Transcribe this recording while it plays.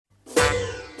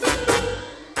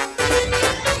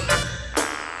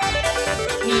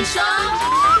你说，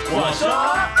我说，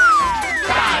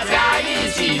大家一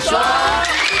起说。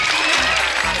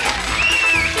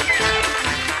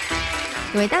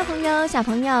各位大朋友、小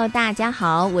朋友，大家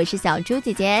好，我是小猪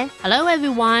姐姐。Hello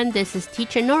everyone, this is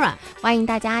Teacher Nora. 欢迎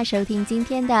大家收听今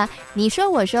天的你说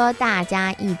我说大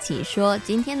家一起说。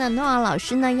今天的 Nora 老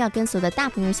师呢，要跟所有的大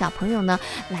朋友、小朋友呢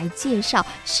来介绍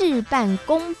事半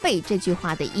功倍这句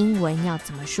话的英文要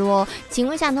怎么说。请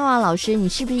问一下 Nora 老师，你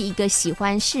是不是一个喜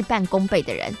欢事半功倍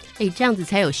的人？这样子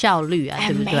才有效率啊，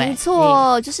对不对？没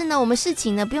错，就是呢，我们事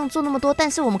情呢不用做那么多，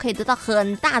但是我们可以得到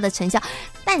很大的成效。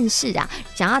但是啊，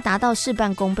想要达到事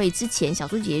半功倍之前，小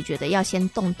猪姐姐觉得要先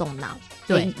动动脑。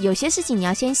对，有些事情你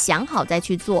要先想好再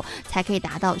去做，才可以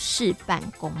达到事半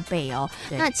功倍哦。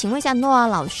那请问一下 Nora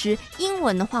老师，英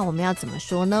文的话我们要怎么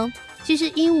说呢？其实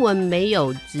英文没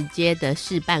有直接的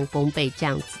事半功倍这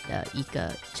样子的一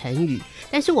个成语，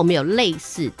但是我们有类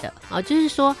似的就是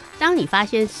说，当你发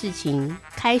现事情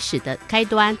开始的开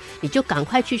端，你就赶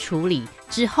快去处理，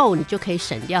之后你就可以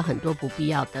省掉很多不必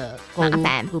要的麻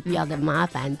烦，不必要的麻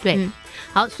烦。对，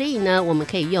好，所以呢，我们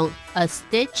可以用 A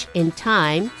stitch in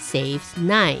time saves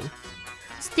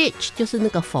nine。Stitch 就是那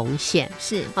个缝线，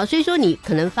是好，所以说你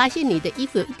可能发现你的衣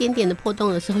服有一点点的破洞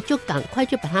的时候，就赶快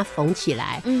就把它缝起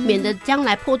来，免得将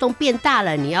来破洞变大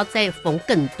了，你要再缝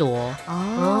更多。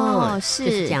是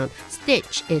就是这样。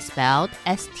Stitch is spelled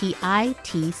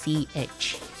S-T-I-T-C-H，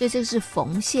 所以这个是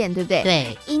缝线，对不对？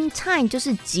对。In time 就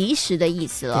是及时的意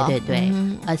思了。对对对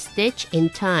，A stitch in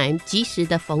time， 及时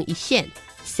的缝一线。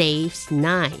Saves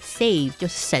nine， save 就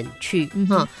是省去，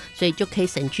所以就可以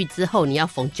省去之后你要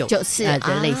缝9次，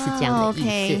就类似这样的意思。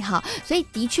OK， 好，所以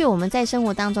的确我们在生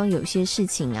活当中有些事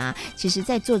情啊，其实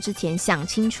在做之前想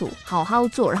清楚，好好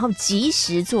做，然后及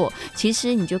时做，其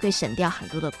实你就可以省掉很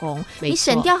多的工。你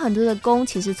省掉很多的工，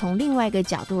其实从另外一个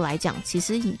角度来讲，其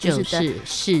实你就是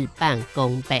事半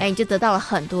功倍，你就得到了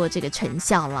很多的这个成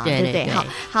效了，对不对？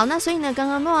好，那所以呢，刚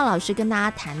刚诺瓦老师跟大家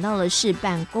谈到了事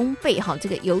半功倍，这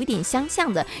个有一点相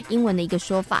像的英文的一个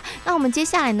说法。那我们接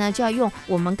下来呢，就要用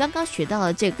我们刚刚学到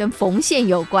的这个跟缝线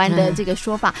有关的这个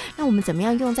说法，那我们怎么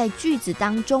样用在句子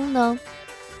当中呢？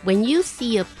 When you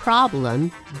see a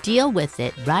problem, deal with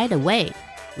it right away.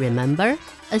 Remember,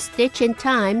 a stitch in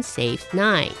time saves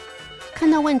nine. 看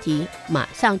到问题马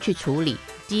上去处理，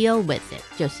 deal with it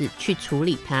就是去处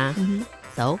理它。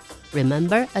So,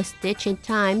 remember, a stitch in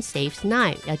time saves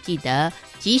nine. 要记得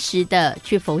及时的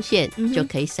去缝线，就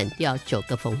可以省掉9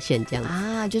个缝线这样子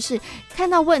就是看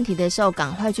到问题的时候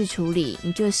赶快去处理，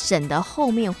你就省得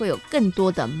后面会有更多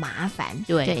的麻烦。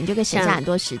对，你就可以省下很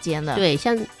多时间了。对，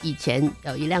像以前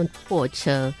有一辆破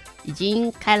车已经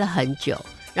开了很久，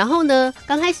然后呢，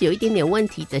刚开始有一点点问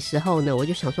题的时候呢，我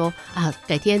就想说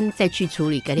改天再去处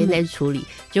理，改天再去处理。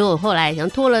结果后来想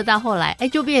拖了到后来，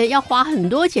就变成要花很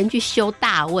多钱去修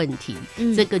大问题。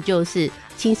这个就是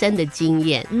亲身的经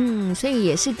验。所以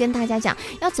也是跟大家讲，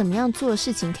要怎么样做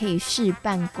事情可以事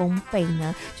半功倍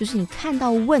呢？就是你看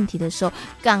到问题的时候，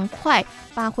赶快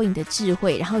发挥你的智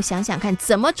慧，然后想想看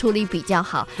怎么处理比较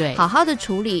好。对，好好的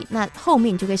处理，那后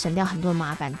面你就可以省掉很多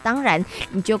麻烦，当然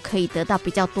你就可以得到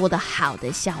比较多的好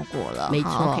的效果了。没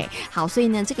错。OK， 好，所以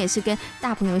呢，这个也是跟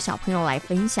大朋友小朋友来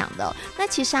分享的。那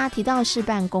其实提到事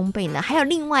半功倍呢，还有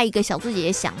另外一个小猪姐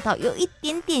姐想到有一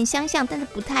点点相像，但是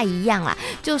不太一样啦，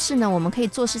就是呢，我们可以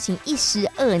做事情一石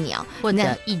二鸟，或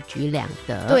者一举两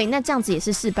得。对，那这样子也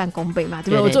是事半功倍嘛，对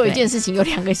不对？我做一件事情有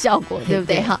2个效果，对不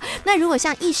对？好，那如果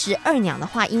像一石二鸟的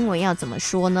话，英文要怎么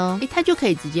说呢？它就可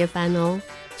以直接翻To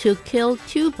kill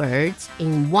 2 birds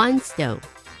in 1 stone。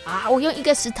我用1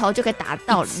个石头就可以打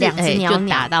到2只鸟，就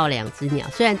打到2只鸟。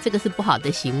虽然这个是不好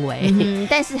的行为，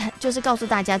但是就是告诉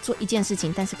大家做一件事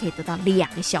情，但是可以得到2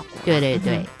个效果。对对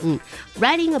对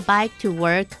，Riding a bike to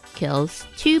work kills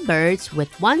 2 birds with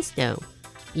 1 stone.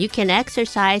 You can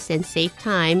exercise and save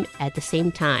time at the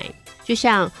same time. 就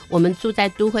像我们住在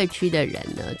都会区的人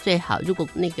呢，最好如果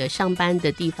那个上班的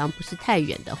地方不是太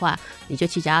远的话，你就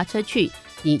骑脚踏车去，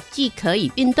你既可以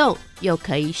运动又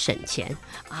可以省钱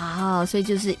所以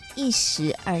就是一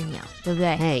石二鸟，对不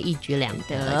对？一举两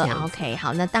得这样。OK，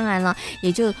 好，那当然了，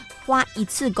也就花1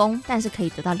次工，但是可以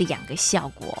得到2个效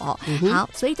果好，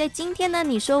所以在今天呢，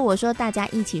你说我说大家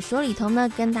一起说里头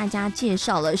呢，跟大家介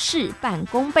绍了事半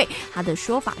功倍，它的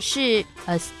说法是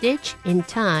A stitch in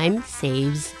time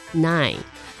saves nine。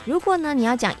如果呢你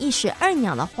要讲一石二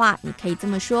鸟的话，你可以这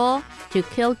么说 To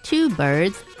kill 2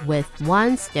 birds with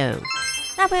 1 stone。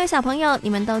大朋友小朋友，你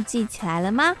们都记起来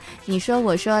了吗？你说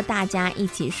我说大家一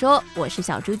起说，我是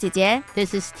小猪姐姐，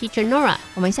 This is Teacher Nora。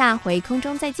 我们下回空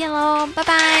中再见咯，拜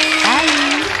拜。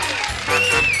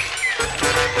拜。